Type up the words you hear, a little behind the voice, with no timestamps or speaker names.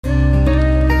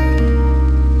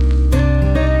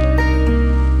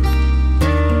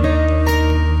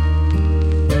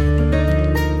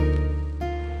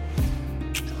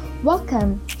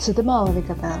to the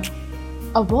Malavikable.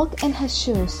 I walk in her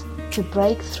shoes to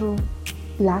break through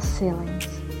glass ceilings.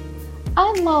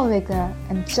 I'm Malavika,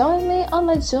 and join me on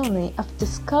my journey of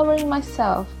discovering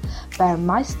myself, where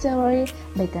my story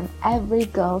becomes every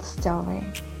girl's story.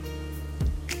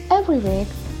 Every week,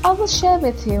 I will share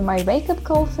with you my wake-up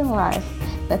calls in life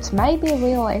that made me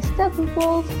realize that the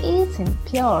world isn't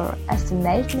pure as the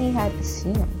naive me had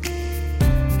assumed.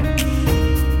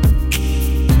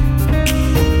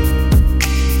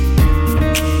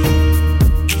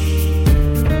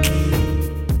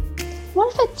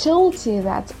 What if I told you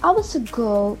that I was a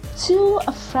girl too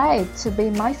afraid to be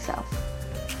myself?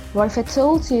 What if I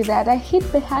told you that I hid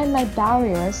behind my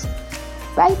barriers,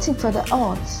 waiting for the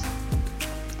odds?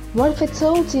 What if I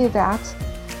told you that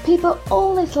people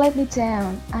always let me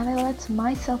down and I let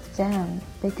myself down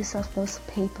because of those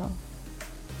people?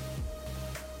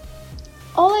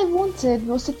 All I wanted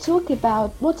was to talk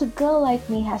about what a girl like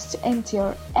me has to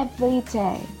endure every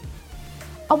day.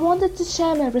 I wanted to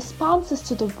share my responses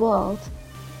to the world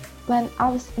when I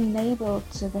was unable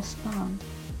to respond.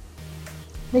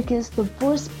 Because the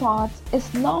worst part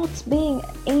is not being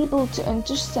able to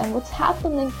understand what's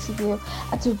happening to you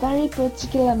at a very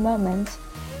particular moment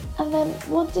and then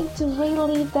wanting to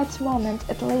relive that moment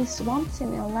at least once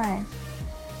in your life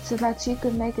so that you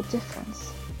could make a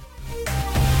difference.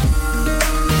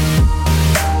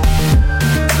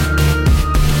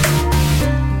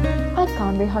 I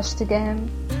can't be hushed again.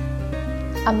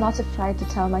 I'm not afraid to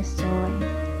tell my story,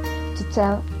 to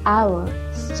tell our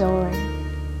story.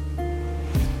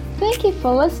 Thank you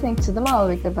for listening to the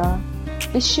Malavikable.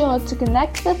 Be sure to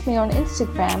connect with me on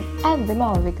Instagram at the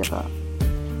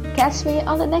Malavikable. Catch me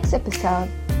on the next episode.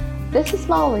 This is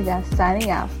Malavika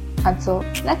signing off. Until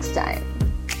next time.